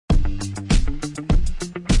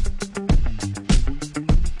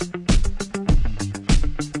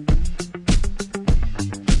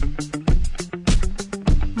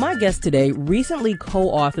guest today recently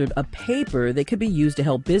co-authored a paper that could be used to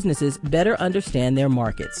help businesses better understand their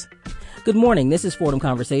markets. Good morning. This is Fordham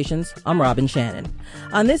Conversations. I'm Robin Shannon.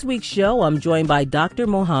 On this week's show, I'm joined by Dr.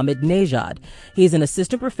 Mohammad Nejad. He's an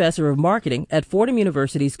assistant professor of marketing at Fordham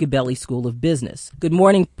University's Gabelli School of Business. Good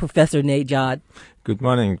morning, Professor Nejad. Good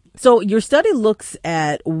morning. So your study looks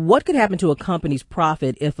at what could happen to a company's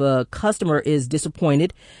profit if a customer is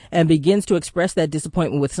disappointed and begins to express that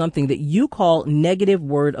disappointment with something that you call negative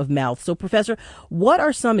word of mouth. So, Professor, what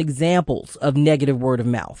are some examples of negative word of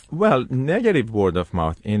mouth? Well, negative word of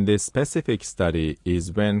mouth in this specific study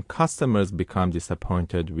is when customers become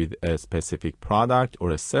disappointed with a specific product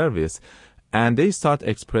or a service, and they start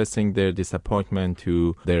expressing their disappointment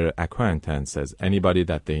to their acquaintances, anybody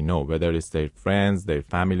that they know, whether it's their friends, their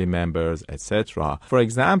family members, etc. For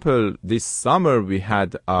example, this summer we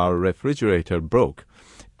had our refrigerator broke,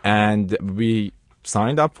 and we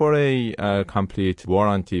signed up for a complete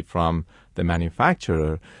warranty from the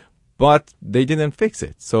manufacturer, but they didn't fix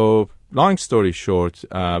it. So, long story short,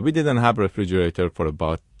 we didn't have a refrigerator for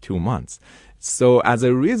about 2 months. So as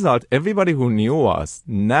a result, everybody who knew us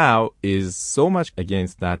now is so much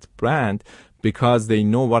against that brand because they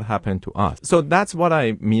know what happened to us. So that's what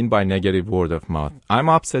I mean by negative word of mouth. I'm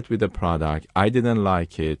upset with the product, I didn't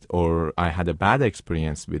like it, or I had a bad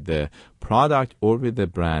experience with the product or with the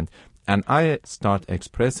brand, and I start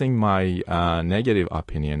expressing my negative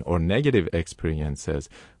opinion or negative experiences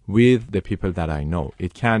with the people that I know.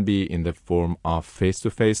 It can be in the form of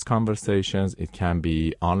face-to-face conversations. It can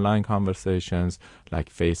be online conversations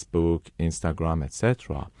like Facebook, Instagram,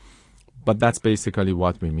 etc. But that's basically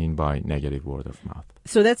what we mean by negative word of mouth.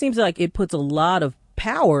 So that seems like it puts a lot of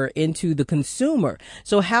power into the consumer.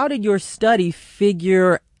 So how did your study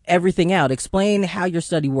figure everything out? Explain how your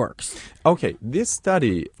study works. Okay, this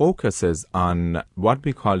study focuses on what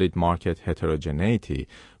we call it market heterogeneity,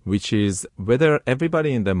 which is whether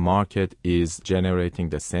everybody in the market is generating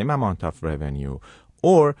the same amount of revenue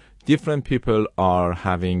or different people are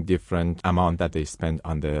having different amount that they spend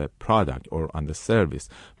on the product or on the service.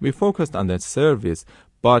 We focused on the service,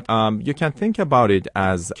 but you can think about it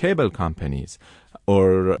as cable companies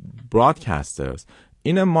or broadcasters.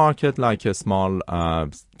 In a market like a small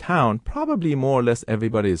town, probably more or less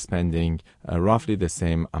everybody is spending roughly the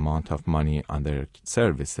same amount of money on their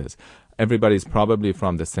services. Everybody is probably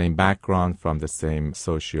from the same background, from the same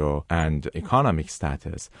socio and economic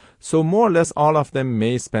status. So more or less all of them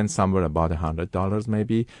may spend somewhere about $100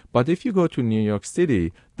 maybe. But if you go to New York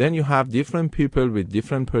City, then you have different people with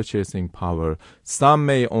different purchasing power. Some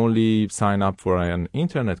may only sign up for an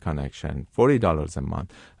internet connection, $40 a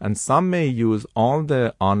month. And some may use all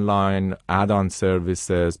the online add-on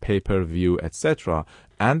services, pay-per-view, etc.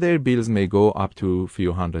 And their bills may go up to a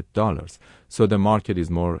few $100s. So the market is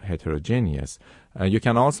more heterogeneous. You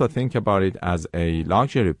can also think about it as a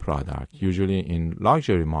luxury product. Usually in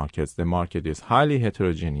luxury markets, the market is highly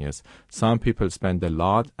heterogeneous. Some people spend a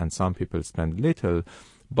lot and some people spend little.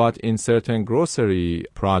 But in certain grocery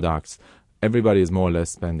products, everybody is more or less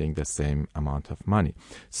spending the same amount of money.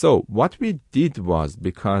 So what we did was,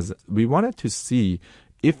 because we wanted to see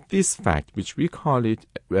if this fact, which we call it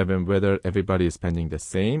whether everybody is spending the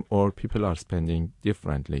same or people are spending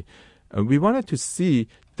differently, we wanted to see,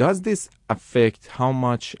 does this affect how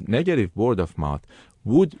much negative word of mouth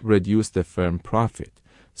would reduce the firm profit?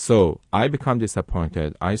 So I become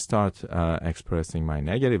disappointed. I start expressing my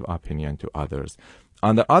negative opinion to others.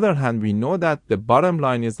 On the other hand, we know that the bottom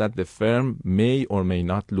line is that the firm may or may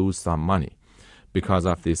not lose some money because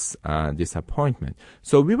of this disappointment.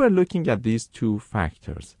 So we were looking at these two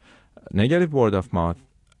factors, negative word of mouth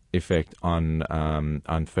effect on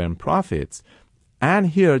firm profits. And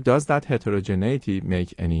here, does that heterogeneity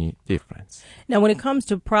make any difference? Now, when it comes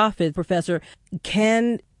to profit, Professor,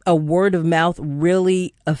 can a word of mouth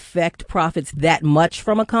really affect profits that much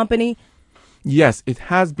from a company? Yes, it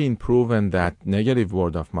has been proven that negative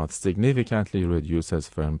word of mouth significantly reduces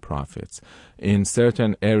firm profits. In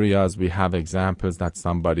certain areas, we have examples that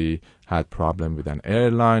somebody had problem with an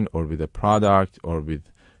airline or with a product or with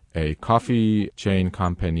a coffee chain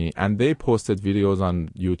company, and they posted videos on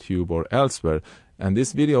YouTube or elsewhere, and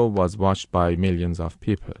this video was watched by millions of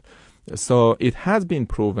people. So it has been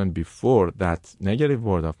proven before that negative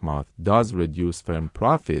word of mouth does reduce firm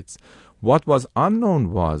profits. What was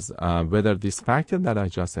unknown was whether this factor that I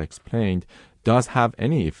just explained does have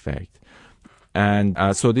any effect. And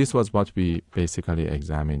so this was what we basically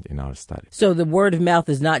examined in our study. So the word of mouth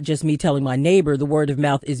is not just me telling my neighbor. The word of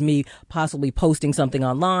mouth is me possibly posting something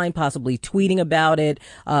online, possibly tweeting about it.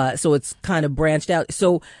 So it's kind of branched out.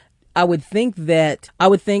 So I would think that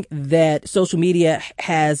social media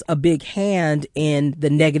has a big hand in the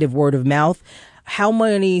negative word of mouth. How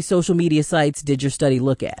many social media sites did your study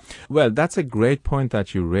look at? Well, that's a great point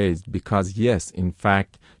that you raised because, yes, in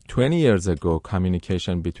fact, 20 years ago,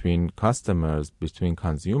 communication between customers, between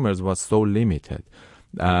consumers was so limited.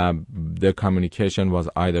 The communication was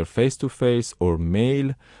either face-to-face or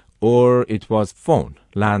mail, or it was phone,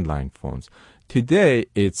 landline phones. Today,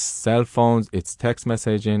 it's cell phones, it's text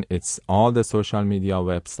messaging, it's all the social media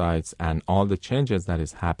websites and all the changes that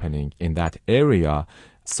is happening in that area.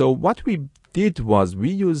 So what we did was we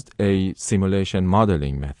used a simulation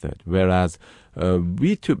modeling method, whereas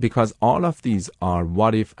because all of these are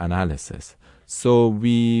what-if analysis. So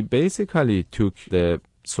we basically took the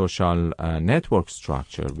social network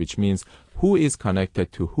structure, which means who is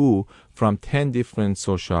connected to who from 10 different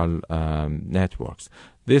social networks.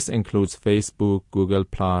 This includes Facebook, Google+,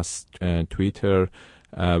 Twitter.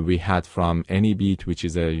 We had from AnyBeat, which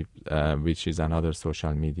is another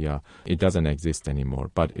social media. It doesn't exist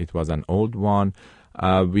anymore, but it was an old one.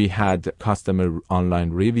 We had customer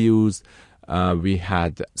online reviews. We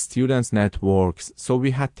had students networks. So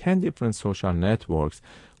we had 10 different social networks.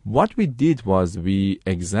 What we did was we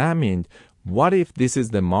examined what if this is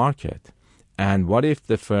the market and what if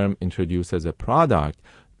the firm introduces a product.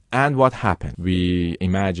 And what happened? We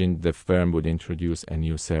imagined the firm would introduce a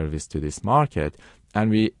new service to this market,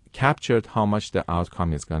 and we captured how much the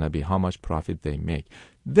outcome is going to be, how much profit they make.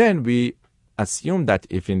 Then we assumed that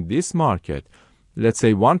if in this market, let's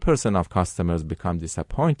say 1% of customers become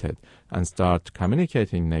disappointed and start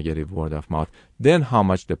communicating negative word of mouth, then how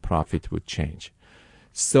much the profit would change.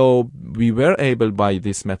 So we were able, by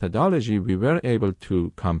this methodology, we were able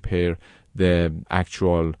to compare the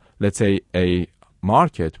actual, let's say, a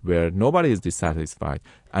market where nobody is dissatisfied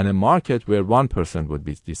and a market where 1% would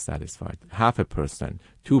be dissatisfied, 0.5%,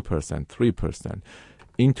 2%, 3%.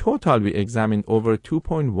 In total, we examined over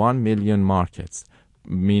 2.1 million markets,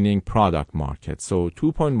 meaning product markets. So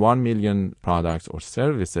 2.1 million products or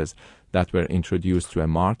services that were introduced to a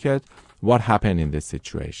market. What happened in this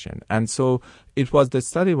situation? And so the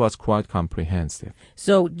study was quite comprehensive.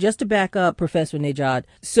 So just to back up, Professor Nejad,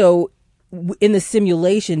 so in the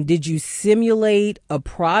simulation, did you simulate a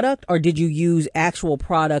product or did you use actual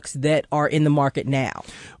products that are in the market now?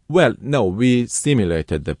 Well, no, we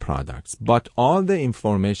simulated the products, but all the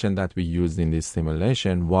information that we used in this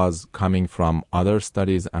simulation was coming from other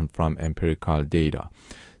studies and from empirical data.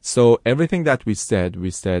 So everything that we said,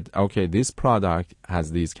 okay, this product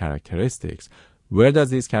has these characteristics. Where does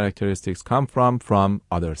these characteristics come from? From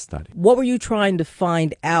other studies. What were you trying to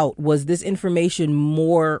find out? Was this information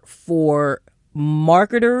more for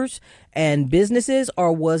marketers and businesses,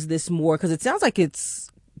 or was this more, because it sounds like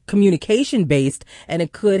it's communication based and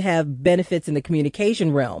it could have benefits in the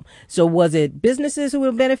communication realm. So was it businesses who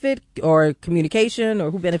will benefit or communication,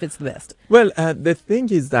 or who benefits the best? Well, the thing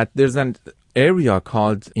is that there's an area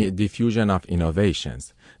called diffusion of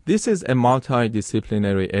innovations. This is a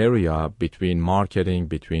multidisciplinary area between marketing,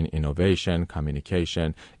 between innovation,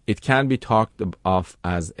 communication. It can be talked of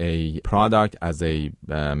as a product, as a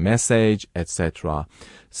message, etc.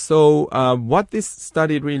 So what this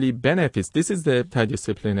study really benefits, this is the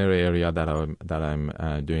multidisciplinary area that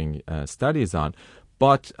I'm doing studies on,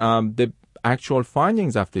 but the actual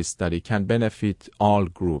findings of this study can benefit all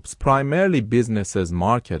groups, primarily businesses,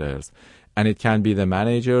 marketers, and it can be the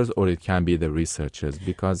managers or it can be the researchers,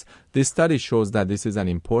 because this study shows that this is an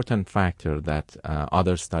important factor that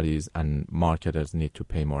other studies and marketers need to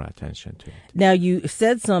pay more attention to. Now, you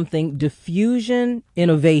said something, diffusion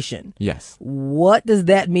innovation. Yes. What does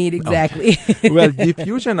that mean exactly? Okay. Well,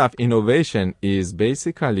 diffusion of innovation is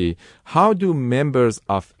basically how do members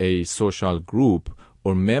of a social group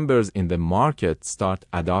or members in the market start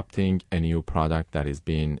adopting a new product that is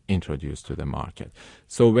being introduced to the market.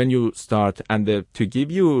 So when you start, and to give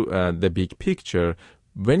you the big picture,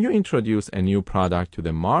 when you introduce a new product to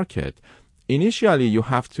the market, initially you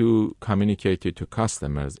have to communicate it to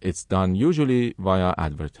customers. It's done usually via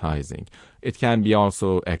advertising. It can be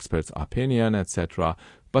also experts' opinion, etc.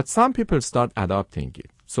 But some people start adopting it.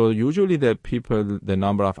 So usually the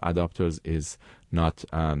number of adopters is not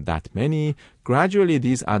that many. Gradually,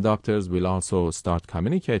 these adopters will also start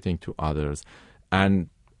communicating to others, and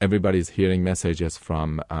everybody's hearing messages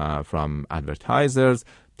from advertisers.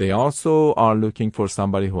 They also are looking for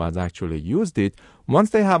somebody who has actually used it. Once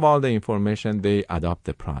they have all the information, they adopt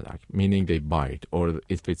the product, meaning they buy it, or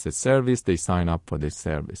if it's a service, they sign up for this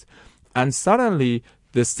service. And suddenly,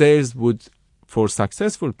 the sales would, for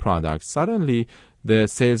successful products, the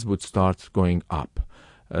sales would start going up.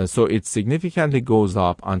 So it significantly goes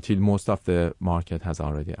up until most of the market has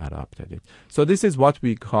already adopted it. So this is what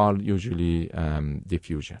we call usually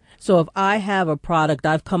diffusion. So if I have a product,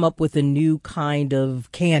 I've come up with a new kind of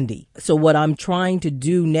candy. So what I'm trying to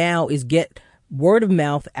do now is get word of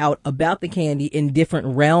mouth out about the candy in different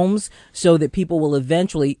realms so that people will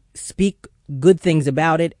eventually speak good things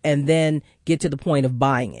about it and then get to the point of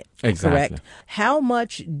buying it. Exactly. Correct? How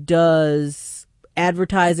much does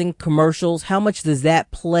advertising, commercials, how much does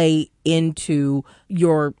that play into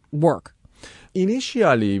your work?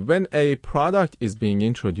 Initially, when a product is being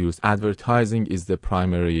introduced, advertising is the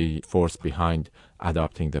primary force behind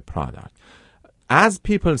adopting the product. As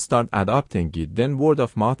people start adopting it, then word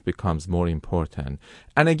of mouth becomes more important.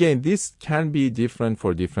 And again, this can be different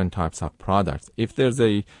for different types of products. If there's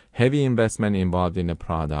a heavy investment involved in a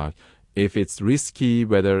product, if it's risky,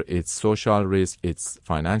 whether it's social risk, it's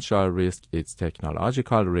financial risk, it's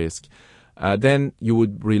technological risk, then you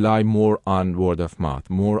would rely more on word of mouth,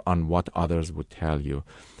 more on what others would tell you.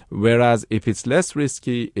 Whereas if it's less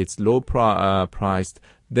risky, it's low priced,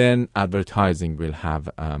 then advertising will have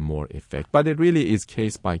more effect. But it really is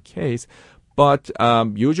case by case. But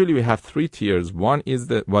usually we have three tiers. One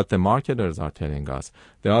is what the marketers are telling us.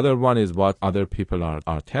 The other one is what other people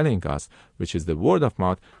are telling us, which is the word of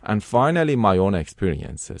mouth. And finally, my own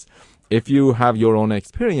experiences. If you have your own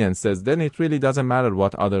experiences, then it really doesn't matter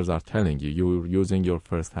what others are telling you. You're using your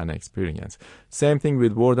first-hand experience. Same thing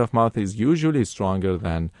with word of mouth is usually stronger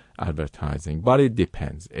than advertising, but it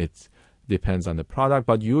depends. It depends on the product,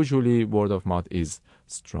 but usually word of mouth is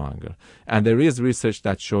stronger. And there is research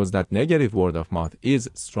that shows that negative word of mouth is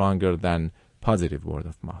stronger than positive word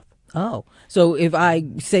of mouth. Oh, so if I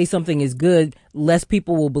say something is good, less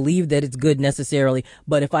people will believe that it's good necessarily.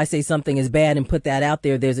 But if I say something is bad and put that out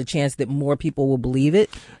there, there's a chance that more people will believe it?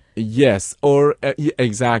 Yes, or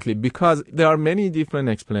exactly, because there are many different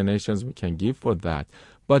explanations we can give for that.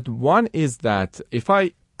 But one is that if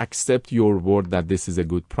I accept your word that this is a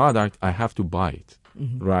good product, I have to buy it.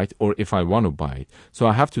 Mm-hmm. Right? Or if I want to buy it. So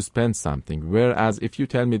I have to spend something. Whereas if you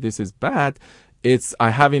tell me this is bad, I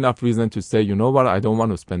have enough reason to say, you know what, I don't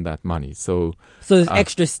want to spend that money. So there's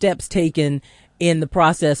extra steps taken in the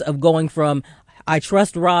process of going from I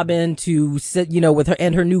trust Robin to sit, with her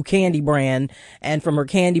and her new candy brand, and from her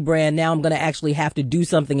candy brand, now I'm going to actually have to do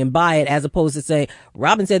something and buy it, as opposed to say,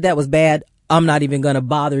 Robin said that was bad, I'm not even going to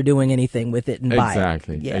bother doing anything with it and buy it.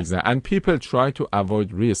 Exactly. And people try to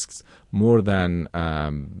avoid risks more than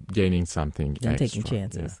gaining something and extra. Taking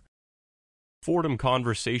chances. Yeah. Fordham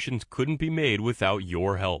Conversations couldn't be made without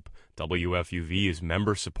your help. WFUV is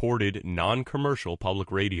member-supported, non-commercial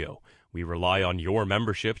public radio. We rely on your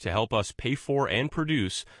membership to help us pay for and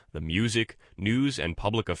produce the music, news, and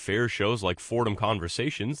public affairs shows like Fordham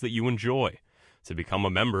Conversations that you enjoy. To become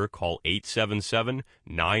a member, call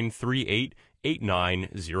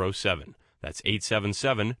 877-938-8907. That's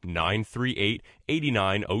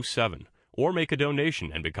 877-938-8907. Or make a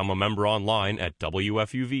donation and become a member online at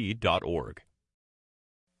WFUV.org.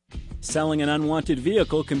 Selling an unwanted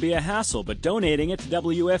vehicle can be a hassle, but donating it to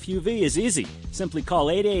WFUV is easy. Simply call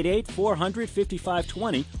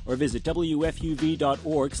 888-400-5520 or visit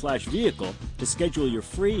WFUV.org/vehicle to schedule your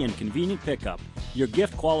free and convenient pickup. Your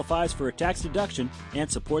gift qualifies for a tax deduction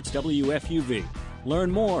and supports WFUV.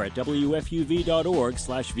 Learn more at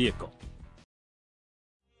WFUV.org/vehicle.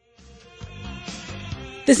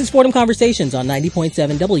 This is Fordham Conversations on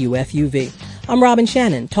 90.7 WFUV. I'm Robin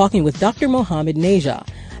Shannon, talking with Dr. Mohammed Nejah,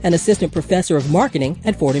 an assistant professor of marketing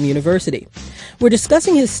at Fordham University. We're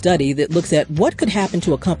discussing his study that looks at what could happen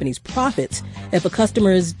to a company's profits if a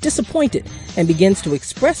customer is disappointed and begins to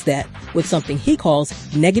express that with something he calls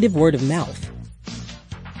negative word of mouth.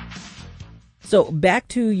 So back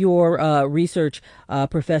to your research,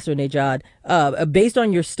 Professor Nejah. Based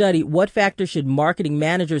on your study, what factors should marketing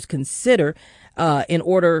managers consider in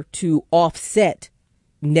order to offset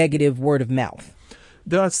negative word of mouth?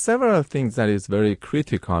 There are several things that is very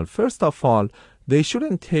critical. First of all, they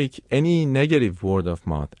shouldn't take any negative word of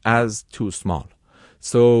mouth as too small.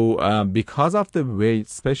 So because of the way,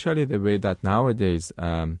 especially the way that nowadays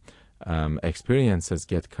experiences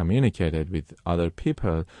get communicated with other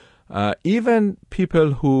people, even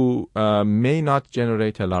people who may not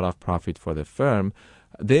generate a lot of profit for the firm,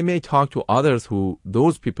 they may talk to others who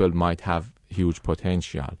those people might have huge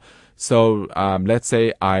potential. So let's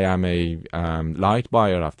say I am a light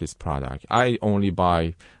buyer of this product. I only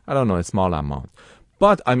buy, a small amount.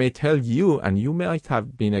 But I may tell you, and you might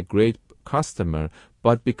have been a great customer,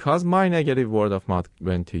 but because my negative word of mouth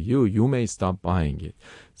went to you, you may stop buying it.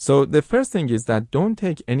 So the first thing is that don't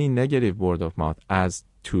take any negative word of mouth as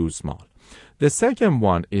too small. The second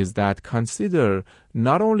one is that consider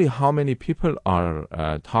not only how many people are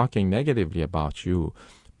talking negatively about you,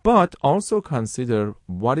 but also consider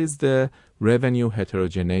what is the revenue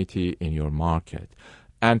heterogeneity in your market.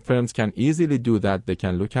 And firms can easily do that. They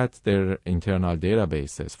can look at their internal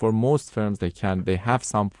databases. For most firms, they have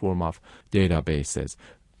some form of databases.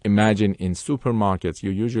 Imagine in supermarkets,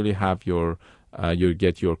 you usually have you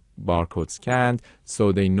get your barcode scanned,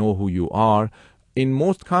 so they know who you are. In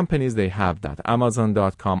most companies, they have that.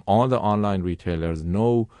 Amazon.com, all the online retailers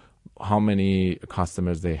know how many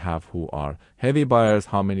customers they have who are heavy buyers,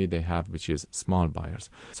 how many they have which is small buyers.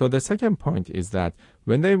 So the second point is that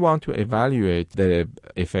when they want to evaluate the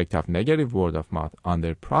effect of negative word of mouth on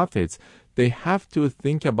their profits, they have to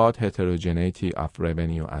think about heterogeneity of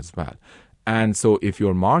revenue as well. And so if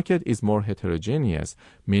your market is more heterogeneous,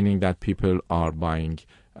 meaning that people are buying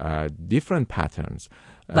different patterns.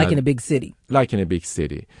 Like in a big city. Like in a big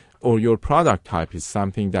city. Or your product type is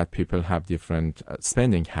something that people have different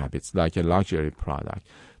spending habits, like a luxury product.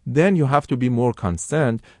 Then you have to be more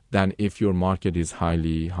concerned than if your market is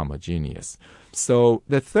highly homogeneous. So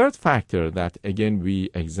the third factor that, again, we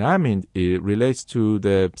examined, it relates to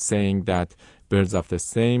the saying that birds of the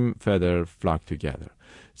same feather flock together.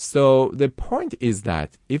 So the point is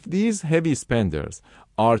that if these heavy spenders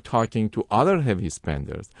are talking to other heavy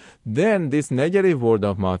spenders, then this negative word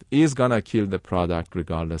of mouth is going to kill the product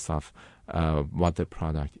regardless of what the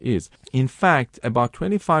product is. In fact, about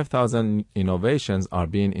 25,000 innovations are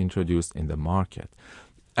being introduced in the market.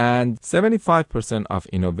 And 75% of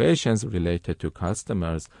innovations related to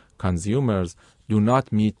consumers, do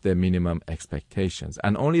not meet the minimum expectations.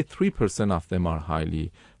 And only 3% of them are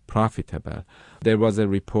highly profitable. There was a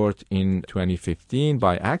report in 2015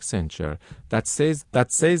 by Accenture that says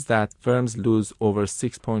that firms lose over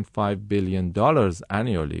 $6.5 billion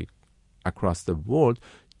annually across the world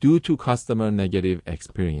due to customer negative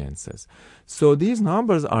experiences. So these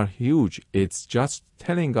numbers are huge. It's just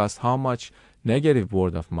telling us how much negative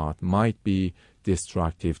word of mouth might be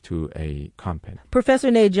destructive to a company. Professor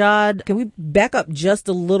Nejad, can we back up just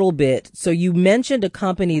a little bit? So you mentioned a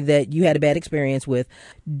company that you had a bad experience with.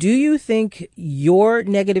 Do you think your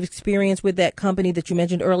negative experience with that company that you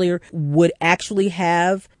mentioned earlier would actually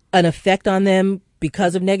have an effect on them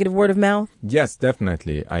because of negative word of mouth? Yes,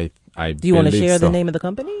 definitely. Do you want to share the name of the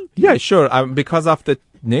company? Yeah, sure. Because of the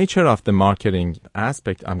nature of the marketing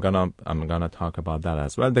aspect, I'm gonna talk about that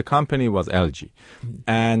as well. The company was LG,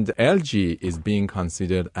 and LG is being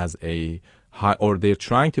considered as a high, or they're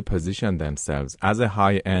trying to position themselves as a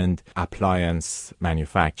high-end appliance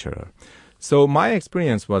manufacturer. So my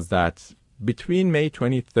experience was that between May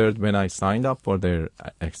 23rd, when I signed up for their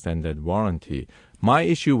extended warranty, my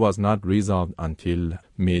issue was not resolved until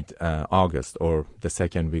mid-August or the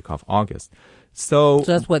second week of August. So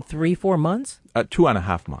that's what, 3-4 months?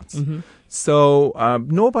 2.5 months. Mm-hmm. So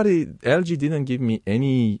LG didn't give me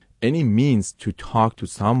any means to talk to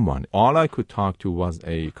someone. All I could talk to was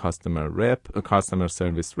a customer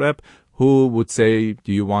service rep, who would say,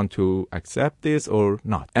 do you want to accept this or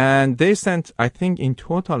not? And they sent, I think in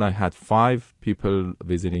total, I had 5 people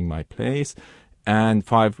visiting my place and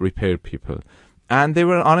 5 repair people. And they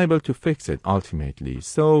were unable to fix it ultimately.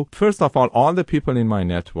 So first of all the people in my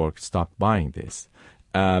network stopped buying this.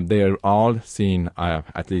 They are all seen,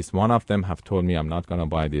 at least one of them have told me, I'm not going to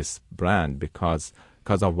buy this brand because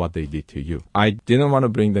of what they did to you. I didn't want to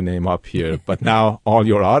bring the name up here, but now all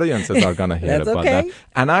your audiences are going to hear about that.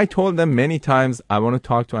 And I told them many times, I want to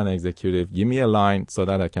talk to an executive, give me a line so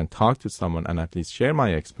that I can talk to someone and at least share my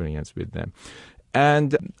experience with them.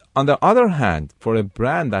 And on the other hand, for a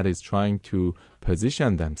brand that is trying to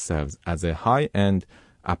position themselves as a high-end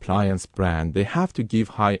appliance brand, they have to give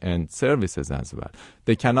high-end services as well.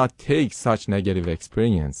 They cannot take such negative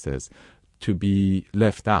experiences to be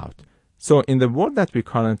left out. So in the world that we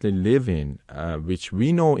currently live in, which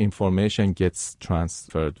we know information gets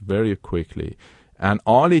transferred very quickly, and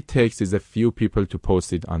all it takes is a few people to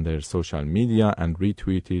post it on their social media and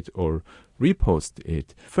retweet it or repost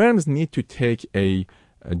it, firms need to take a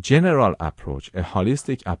general approach, a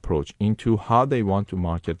holistic approach into how they want to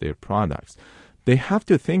market their products. They have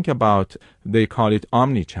to think about, they call it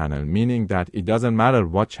omni-channel, meaning that it doesn't matter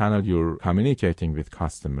what channel you're communicating with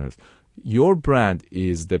customers. Your brand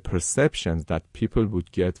is the perceptions that people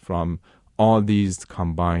would get from all these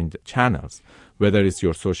combined channels, whether it's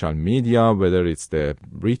your social media, whether it's the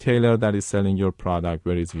retailer that is selling your product,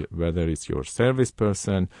 whether it's your service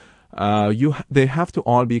person. They have to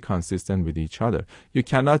all be consistent with each other. You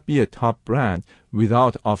cannot be a top brand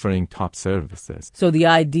without offering top services. So the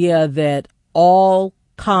idea that all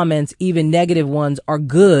comments, even negative ones, are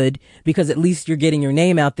good because at least you're getting your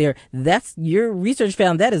name out there. That's your research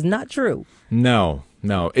found that is not true. No,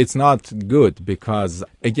 it's not good because,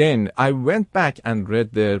 again, I went back and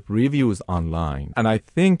read the reviews online, and I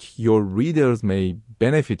think your readers may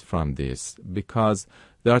benefit from this because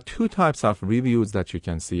there are two types of reviews that you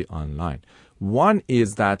can see online. One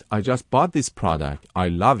is that I just bought this product, I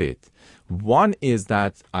love it. One is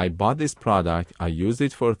that I bought this product, I used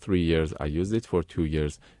it for 3 years, I used it for 2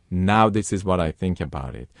 years. Now this is what I think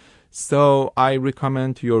about it. So I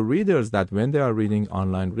recommend to your readers that when they are reading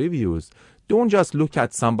online reviews, don't just look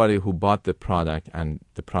at somebody who bought the product and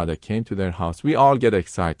the product came to their house. We all get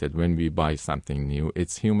excited when we buy something new.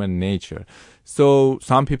 It's human nature. So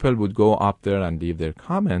some people would go up there and leave their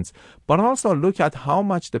comments, but also look at how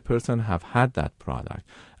much the person have had that product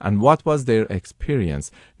and what was their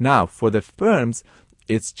experience. Now, for the firms,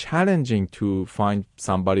 it's challenging to find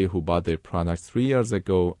somebody who bought their product 3 years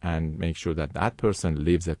ago and make sure that that person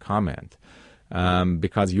leaves a comment.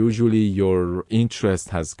 Because usually your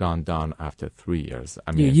interest has gone down after 3 years.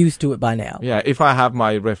 I mean, you're used to it by now. Yeah, if I have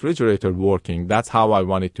my refrigerator working, that's how I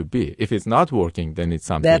want it to be. If it's not working, then it's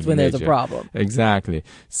something That's when major. there's a problem. Exactly.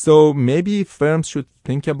 So maybe firms should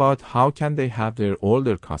think about how can they have their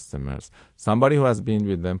older customers, somebody who has been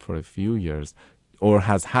with them for a few years, or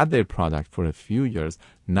has had their product for a few years,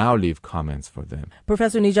 now leave comments for them.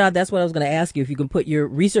 Professor Nejad, that's what I was going to ask you, if you can put your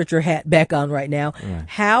researcher hat back on right now. Right.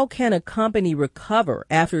 How can a company recover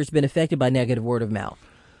after it's been affected by negative word of mouth?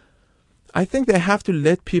 I think they have to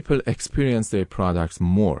let people experience their products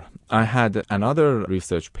more. I had another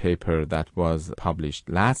research paper that was published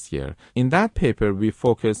last year. In that paper, we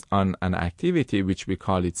focused on an activity which we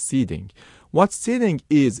call it seeding. What seeding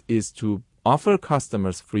is to offer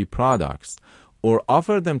customers free products or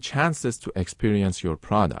offer them chances to experience your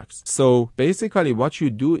products. So basically what you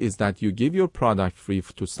do is that you give your product free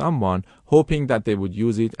to someone, hoping that they would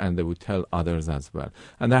use it and they would tell others as well.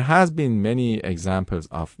 And there has been many examples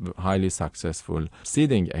of highly successful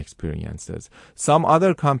seeding experiences. Some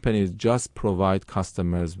other companies just provide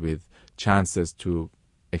customers with chances to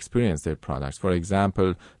experience their products. For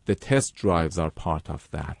example, the test drives are part of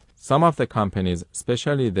that. Some of the companies,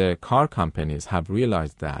 especially the car companies, have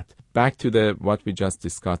realized that. Back to what we just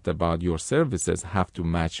discussed about your services have to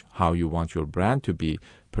match how you want your brand to be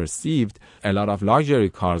perceived. A lot of luxury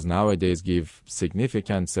cars nowadays give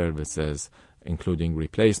significant services, including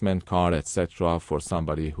replacement car, etc.,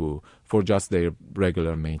 for just their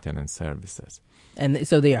regular maintenance services. And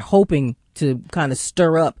so they are hoping to kind of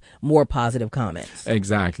stir up more positive comments.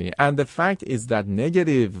 Exactly. And the fact is that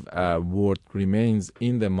negative word remains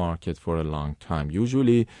in the market for a long time.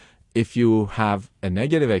 Usually, if you have a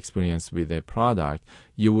negative experience with a product,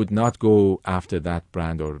 you would not go after that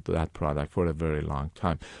brand or that product for a very long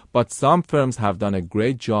time. But some firms have done a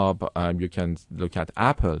great job. You can look at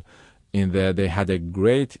Apple. They had a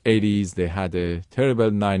great 80s, they had a terrible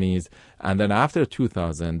 90s, and then after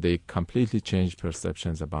 2000, they completely changed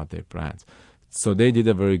perceptions about their brands. So they did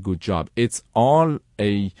a very good job. It's all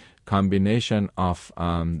a combination of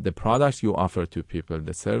the products you offer to people,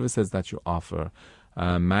 the services that you offer,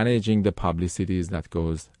 managing the publicities that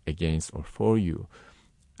goes against or for you.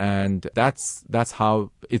 And that's how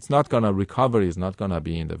it's not going to recover. It's not going to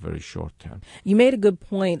be in the very short term. You made a good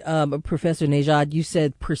point, Professor Nejad. You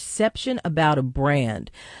said perception about a brand.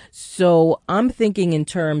 So I'm thinking in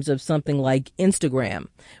terms of something like Instagram,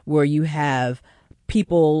 where you have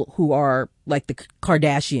people who are like the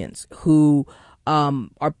Kardashians, who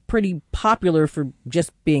are pretty popular for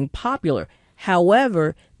just being popular.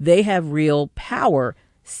 However, they have real power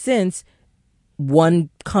since one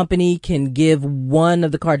company can give one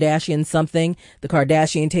of the Kardashians something. The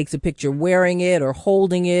Kardashian takes a picture wearing it or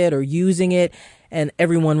holding it or using it, and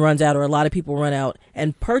everyone runs out, or a lot of people run out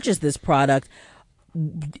and purchase this product.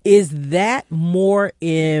 Is that more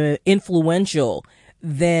influential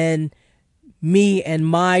than me and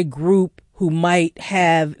my group who might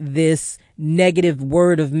have this negative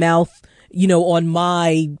word of mouth, on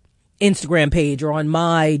my Instagram page or on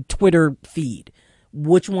my Twitter feed?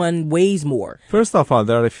 Which one weighs more? First of all,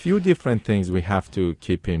 there are a few different things we have to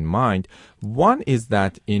keep in mind. One is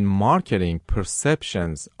that in marketing,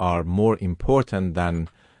 perceptions are more important than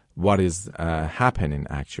what is happening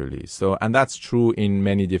actually. So, and that's true in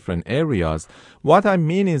many different areas. What I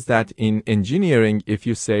mean is that in engineering, if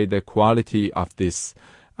you say the quality of this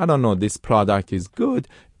product is good,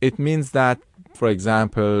 it means that, for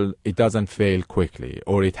example, it doesn't fail quickly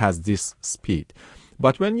or it has this speed.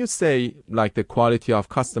 But when you say, like, the quality of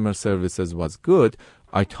customer services was good,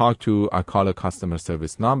 I call a customer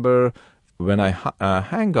service number. when I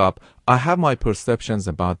hang up, I have my perceptions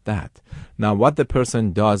about that. Now, what the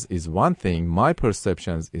person does is one thing. My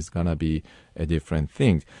perceptions is going to be a different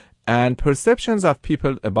thing. And perceptions of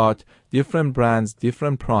people about different brands,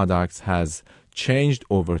 different products has changed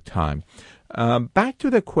over time. Back to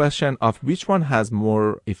the question of which one has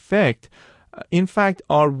more effect. In fact,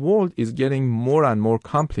 our world is getting more and more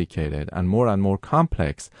complicated and more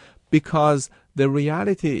complex, because the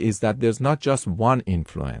reality is that there's not just one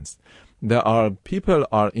influence. People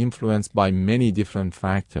are influenced by many different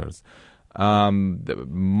factors.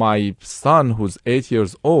 My son, who's 8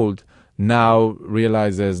 years old, now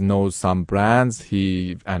knows some brands.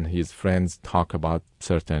 He and his friends talk about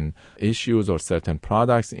certain issues or certain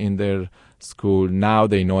products in their school. Now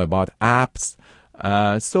they know about apps.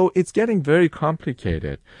 So it's getting very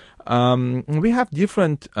complicated. We have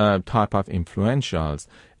different type of influentials,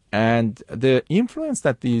 and the influence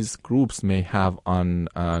that these groups may have on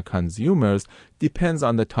consumers depends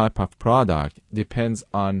on the type of product, depends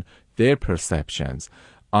on their perceptions,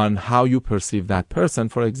 on how you perceive that person.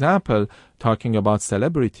 For example, talking about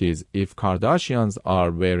celebrities, if Kardashians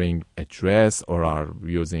are wearing a dress or are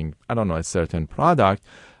using, a certain product,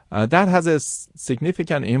 that has a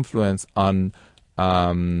significant influence on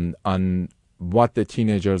what the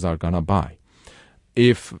teenagers are going to buy.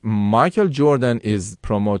 If Michael Jordan is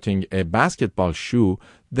promoting a basketball shoe,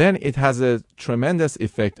 then it has a tremendous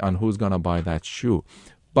effect on who's going to buy that shoe.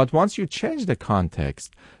 But once you change the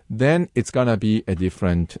context, then it's going to be a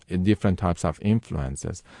different types of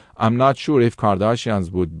influences. I'm not sure if Kardashians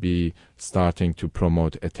would be starting to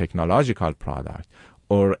promote a technological product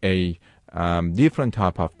or a different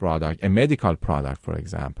type of product, a medical product, for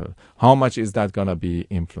example. How much is that going to be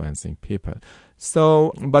influencing people?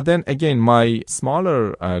 So, but then again, my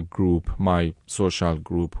smaller group, my social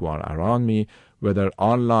group who are around me, whether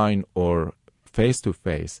online or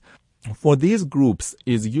face-to-face, for these groups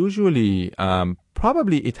is usually,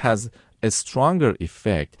 probably it has a stronger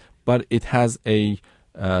effect, but it has a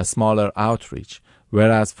smaller outreach.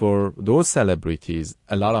 Whereas for those celebrities,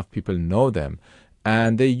 a lot of people know them,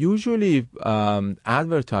 and they usually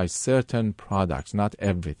advertise certain products, not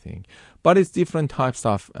everything. But it's different types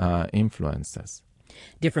of influences.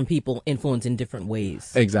 Different people influence in different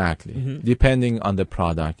ways. Exactly, depending on the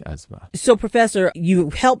product as well. So, Professor,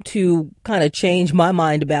 you helped to kind of change my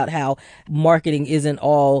mind about how marketing isn't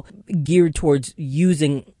all geared towards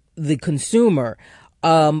using the consumer.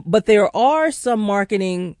 But there are some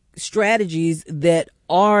marketing strategies that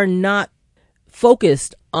are not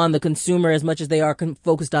focused on the consumer as much as they are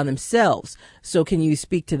focused on themselves. So can you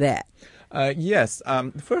speak to that? Yes.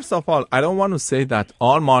 First of all, I don't want to say that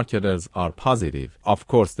all marketers are positive. Of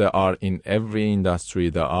course, there are in every industry,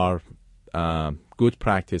 there are good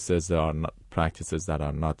practices, there are practices that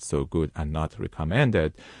are not so good and not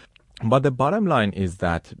recommended. But the bottom line is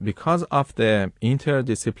that because of the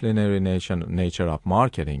interdisciplinary nature of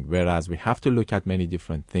marketing, whereas we have to look at many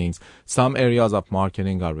different things, some areas of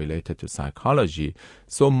marketing are related to psychology.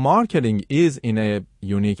 So marketing is in a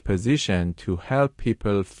unique position to help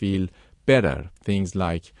people feel better. Things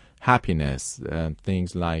like happiness,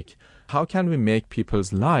 things like how can we make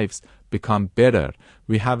people's lives become better.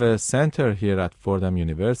 We have a center here at Fordham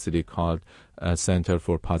University called Center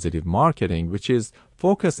for Positive Marketing, which is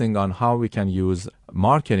focusing on how we can use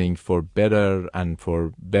marketing for better and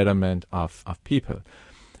for betterment of people.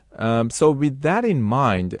 So with that in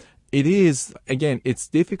mind, it is, again, it's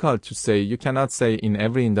difficult to say. You cannot say in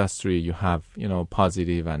every industry you have,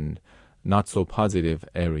 positive and not so positive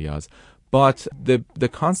areas. But the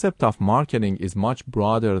concept of marketing is much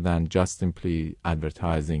broader than just simply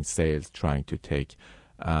advertising, sales, trying to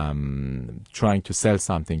sell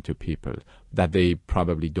something to people that they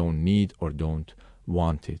probably don't need or don't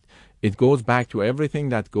want it. It goes back to everything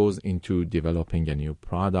that goes into developing a new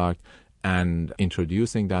product and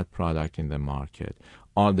introducing that product in the market.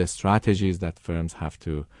 All the strategies that firms have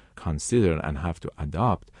to consider and have to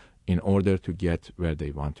adopt in order to get where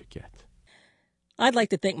they want to get. I'd like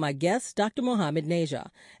to thank my guest, Dr. Mohammad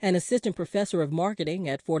Nejah, an assistant professor of marketing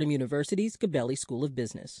at Fordham University's Gabelli School of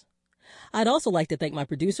Business. I'd also like to thank my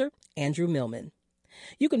producer, Andrew Millman.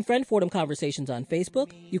 You can friend Fordham Conversations on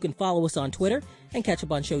Facebook, you can follow us on Twitter, and catch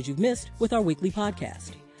up on shows you've missed with our weekly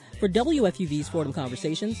podcast. For WFUV's Fordham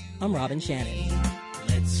Conversations, I'm Robin Shannon.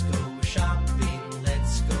 Let's go shopping,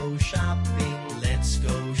 let's go shopping, let's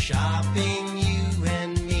go shopping, you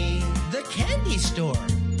and me. The candy store.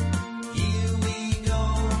 Here we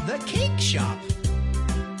go. The cake shop.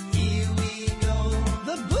 Here we go.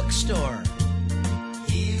 The bookstore.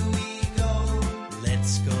 Here we go.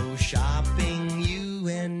 Let's go shopping, you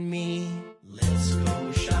and me. Let's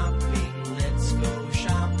go shopping, let's go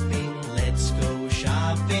shopping, let's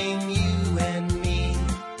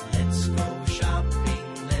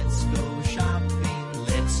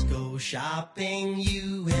shopping.